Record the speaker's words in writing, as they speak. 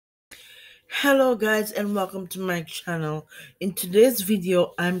Hello guys and welcome to my channel. In today's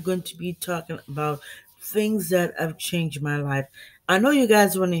video I'm going to be talking about things that have changed my life. I know you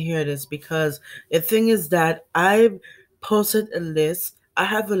guys want to hear this because the thing is that I've posted a list. I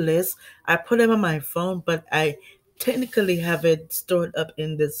have a list. I put them on my phone, but I technically have it stored up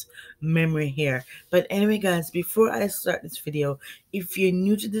in this memory here. But anyway guys, before I start this video, if you're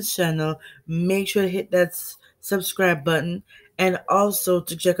new to this channel, make sure to hit that subscribe button and also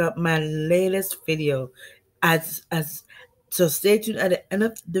to check out my latest video as so stay tuned at the end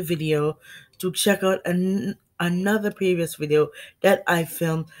of the video to check out another previous video that I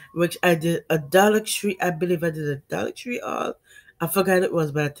filmed, which I did a Dollar Tree. I believe I did a Dollar Tree haul. I forgot it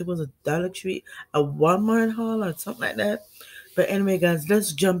was, but I think it was a Dollar Tree, a Walmart haul or something like that. But anyway guys,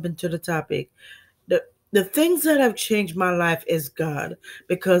 let's jump into the topic. The things that have changed my life is God,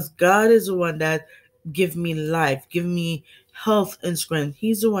 because God is the one that give me life, give me health and strength.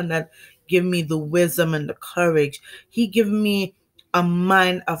 He's the one that give me the wisdom and the courage. He give me a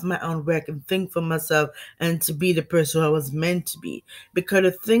mind of my own where I can think for myself and to be the person I was meant to be. Because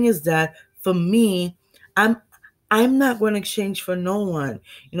the thing is that for me, I'm I'm not going to change for no one.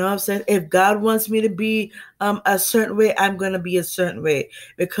 You know what I'm saying? If God wants me to be a certain way, I'm going to be a certain way.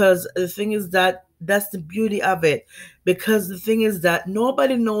 Because the thing is that that's the beauty of it. Because the thing is that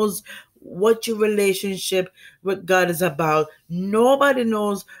nobody knows what your relationship with God is about. Nobody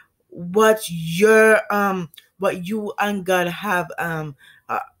knows what you and God have uh,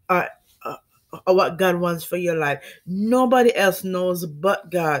 uh, uh, what God wants for your life. Nobody else knows but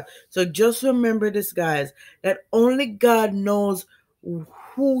God. So just remember this, guys, that only God knows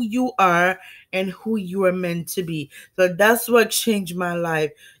who you are and who you are meant to be. So that's what changed my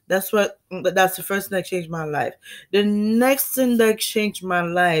life. That's the first thing that changed my life. The next thing that changed my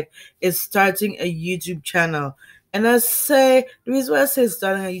life is starting a YouTube channel. And the reason why I say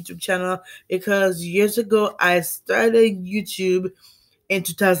starting a YouTube channel, because years ago I started YouTube in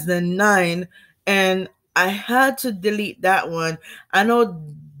 2009, and I had to delete that one. I know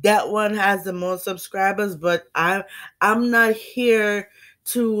that one has the most subscribers, but I'm not here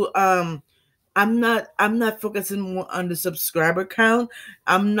to I'm not focusing more on the subscriber count.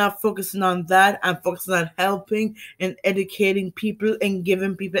 I'm not focusing on that. I'm focusing on helping and educating people and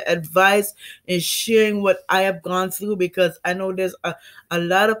giving people advice and sharing what I have gone through, because I know there's a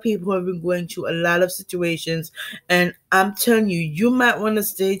lot of people who have been going through a lot of situations, and I'm telling you, you might want to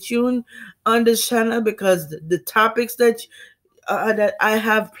stay tuned on this channel, because the topics that I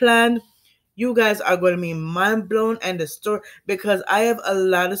have planned, you guys are going to be mind blown, and the story, because I have a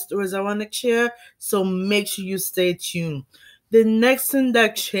lot of stories I want to share. So make sure you stay tuned. The next thing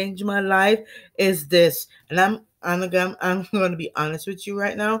that changed my life is this, and I'm going to be honest with you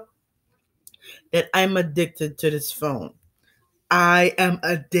right now, that I'm addicted to this phone. I am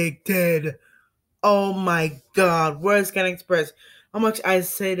addicted. Oh my God, words can express how much I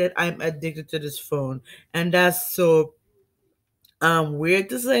say that I'm addicted to this phone, and that's so weird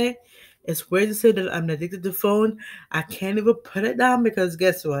to say. It's weird to say that I'm addicted to phone. I can't even put it down, because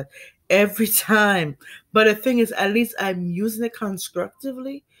guess what? Every time. But the thing is, at least I'm using it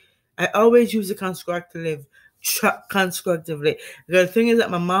constructively. I always use it constructively. The thing is that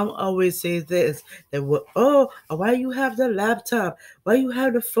my mom always says this, that why you have the laptop? Why you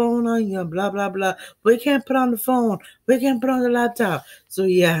have the phone on you? Blah blah blah. We can't put on the phone. We can't put on the laptop. So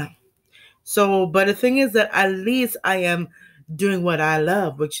yeah. So, but the thing is that at least I am doing what I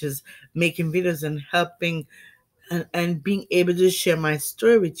love, which is making videos and helping and being able to share my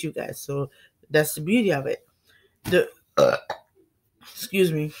story with you guys. So that's the beauty of it. The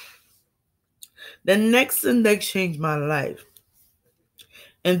excuse me. The next thing that changed my life,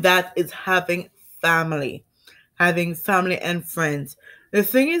 and that is having family and friends. The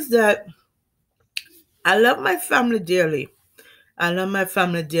thing is that I love my family dearly. I love my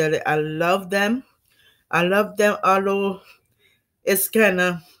family dearly. I love them. I love them, although it's kind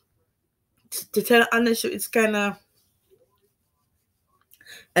of, to tell the honest truth, it's kind of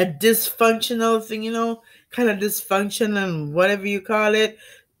a dysfunctional thing, kind of dysfunction and whatever you call it.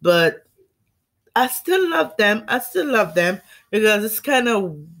 But I still love them. I still love them, because it's kind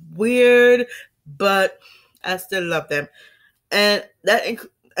of weird, but I still love them. And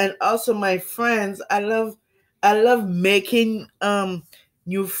and also my friends. I love making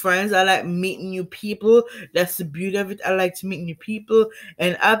new friends. I like meeting new people. That's the beauty of it. I like to meet new people,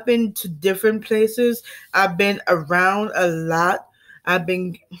 and I've been to different places. I've been around a lot. I've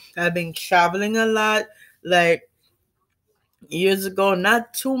been traveling a lot. Like years ago,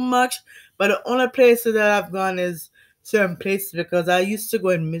 not too much, but the only place that I've gone is certain places because I used to go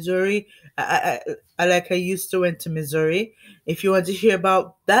in Missouri. I used to went to Missouri. If you want to hear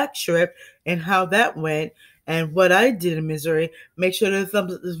about that trip and how that went and what I did in Missouri, make sure to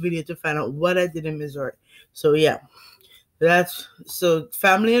thumbs up this video to find out what I did in Missouri. So yeah, that's so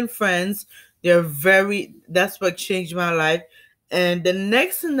family and friends. That's what changed my life. And the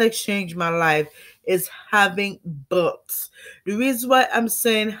next thing that changed my life is having books. The reason why I'm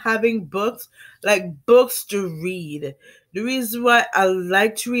saying having books, like books to read. The reason why I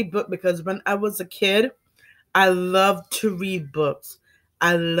like to read books because when I was a kid, I loved to read books.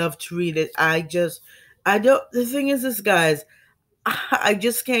 I love to read it. I don't, the thing is this, guys, I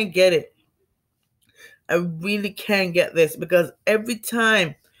just can't get it. I really can't get this because every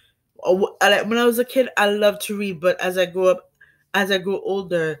time, like when I was a kid, I loved to read, but as I grew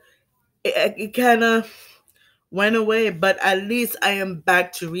older, it kind of went away. But at least I am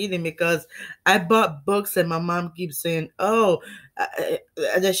back to reading because I bought books, and my mom keeps saying, "Oh,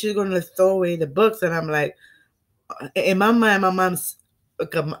 that she's going to throw away the books," and I'm like, in my mind, my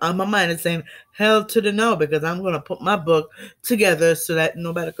mind is saying hell to the no because I'm gonna put my book together so that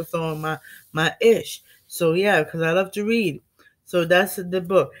nobody can throw in my ish. So yeah, because I love to read. So that's the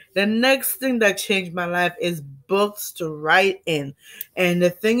book. The next thing that changed my life is books to write in. And the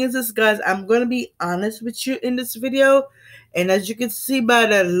thing is this, guys, I'm gonna be honest with you in this video. And as you can see by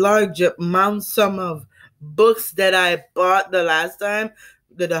the large amount sum of books that I bought the last time,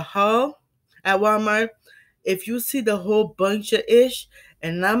 the haul at Walmart, if you see the whole bunch of ish,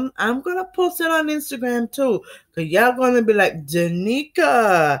 and I'm gonna post it on Instagram too, cause y'all gonna be like,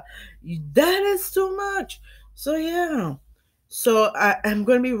 Danica, that is too much. So yeah. So I'm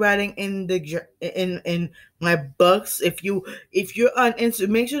gonna be writing in in my books. If you're on Insta,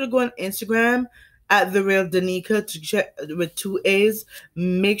 make sure to go on Instagram at the real Danica to check with 2 A's.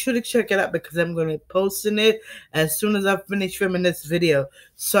 Make sure to check it out because I'm gonna be posting it as soon as I finish filming this video.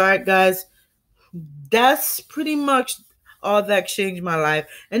 Sorry guys, that's pretty much all that changed my life.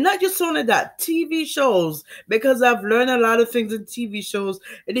 And not just only that, TV shows, because I've learned a lot of things in TV shows.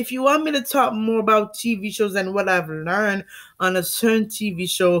 And if you want me to talk more about TV shows and what I've learned on a certain TV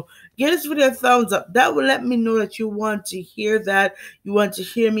show, give this video a thumbs up. That will let me know that you want to hear that. You want to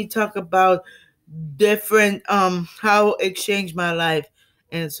hear me talk about different how it changed my life.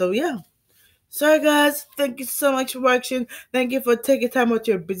 And so yeah. So guys, thank you so much for watching. Thank you for taking time out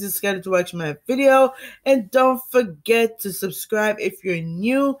your busy schedule to watch my video. And don't forget to subscribe if you're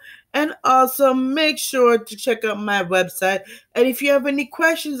new. And also make sure to check out my website. And if you have any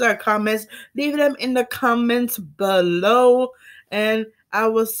questions or comments, leave them in the comments below. And I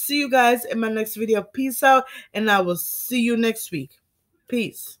will see you guys in my next video. Peace out. And I will see you next week.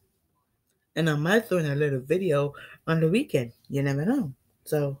 Peace. And I might throw in a little video on the weekend. You never know.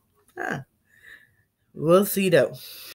 So, we'll see though.